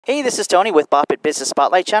Hey, this is Tony with Boppet Business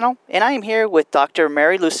Spotlight Channel, and I am here with Dr.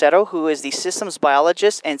 Mary Lucero, who is the Systems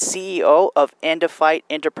Biologist and CEO of End-O-Fite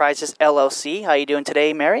Enterprises LLC. How are you doing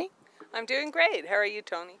today, Mary? I'm doing great. How are you,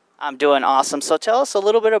 Tony? I'm doing awesome. So tell us a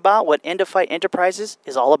little bit about what End-O-Fite Enterprises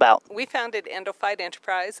is all about. We founded End-O-Fite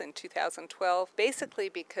Enterprise in 2012, basically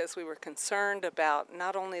because we were concerned about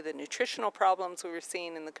not only the nutritional problems we were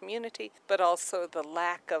seeing in the community, but also the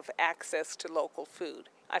lack of access to local food.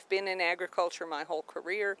 I've been in agriculture my whole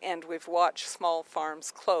career, and we've watched small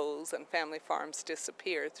farms close and family farms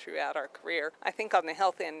disappear throughout our career. I think on the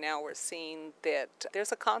health end now we're seeing that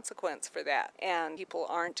there's a consequence for that, and people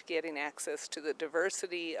aren't getting access to the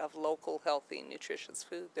diversity of local, healthy, nutritious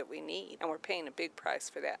food that we need, and we're paying a big price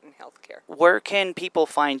for that in healthcare. Where can people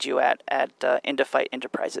find you at End-O-Fite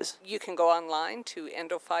Enterprises? You can go online to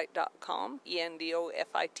endofite.com,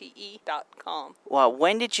 endofite.com. Well,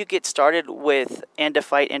 when did you get started with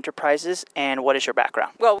End-O-Fite Enterprises, and what is your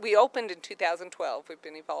background? Well, we opened in 2012. We've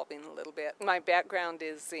been evolving a little bit. My background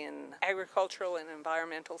is in agricultural and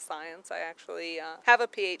environmental science. I actually have a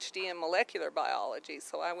PhD in molecular biology,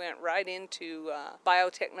 so I went right into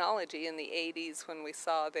biotechnology in the 80s when we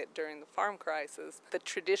saw that during the farm crisis, the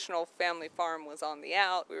traditional family farm was on the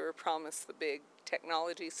out. We were promised the big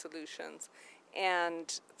technology solutions.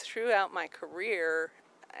 And throughout my career,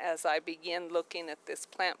 as I began looking at this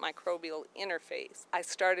plant microbial interface, I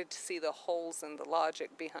started to see the holes in the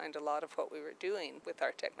logic behind a lot of what we were doing with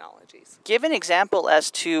our technologies. Give an example as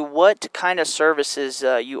to what kind of services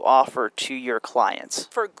you offer to your clients.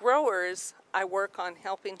 For growers, I work on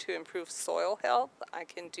helping to improve soil health. I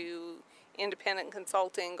can do independent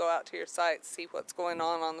consulting, go out to your site, see what's going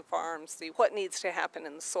on the farm, see what needs to happen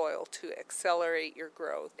in the soil to accelerate your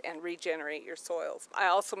growth and regenerate your soils. I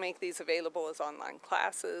also make these available as online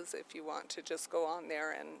classes if you want to just go on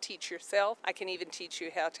there and teach yourself. I can even teach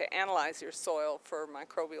you how to analyze your soil for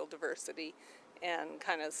microbial diversity and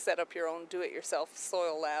kind of set up your own do-it-yourself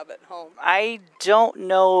soil lab at home. I don't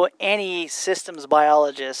know any systems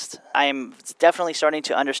biologist. I'm definitely starting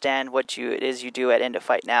to understand what it is you do at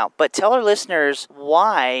End-O-Fite now. But tell our listeners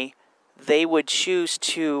why they would choose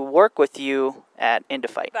to work with you at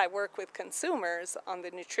End-O-Fite. I work with consumers on the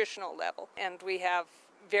nutritional level, and we have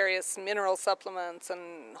various mineral supplements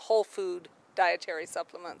and whole food dietary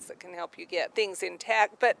supplements that can help you get things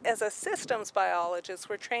intact. But as a systems biologist,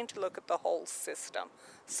 we're trained to look at the whole system.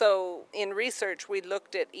 So in research, we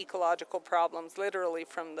looked at ecological problems literally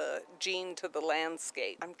from the gene to the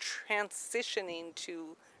landscape. I'm transitioning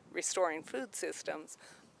to restoring food systems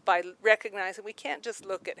by recognizing we can't just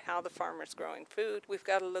look at how the farmer's growing food. We've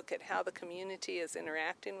got to look at how the community is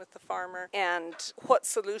interacting with the farmer and what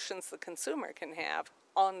solutions the consumer can have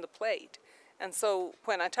on the plate. And so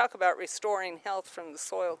when I talk about restoring health from the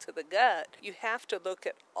soil to the gut, you have to look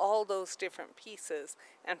at all those different pieces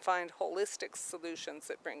and find holistic solutions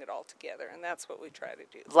that bring it all together. And that's what we try to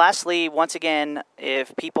do. Lastly, once again,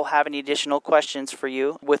 if people have any additional questions for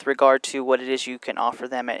you with regard to what it is you can offer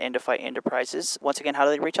them at End-O-Fite Enterprises, once again, how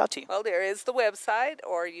do they reach out to you? Well, there is the website,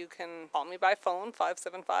 or you can call me by phone,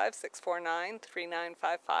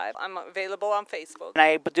 575-649-3955. I'm available on Facebook. And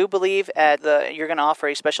I do believe you're going to offer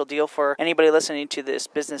a special deal for anybody listening to this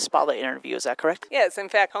Business Spotlight interview. Is that correct? Yes. In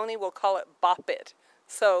fact, Tony will call it Boppet.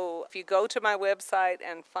 So if you go to my website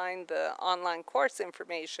and find the online course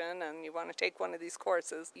information and you want to take one of these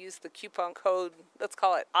courses, use the coupon code, let's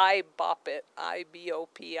call it IBOPIT,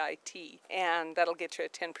 IBOPIT, and that'll get you a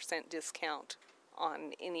 10% discount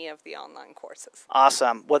on any of the online courses.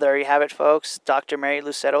 Awesome. Well, there you have it, folks. Dr. Mary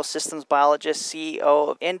Lucero, Systems Biologist, CEO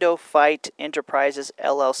of End-O-Fite Enterprises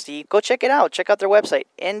LLC. Go check it out. Check out their website,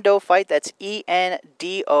 End-O-Fite. That's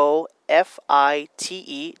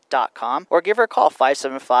ENDOFITE.com. Or give her a call,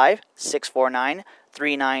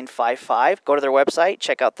 575-649-3955. Go to their website,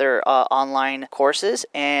 check out their online courses,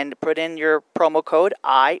 and put in your promo code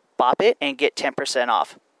IBOPIT and get 10%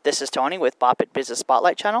 off. This is Tony with Boppet Business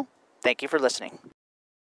Spotlight Channel. Thank you for listening.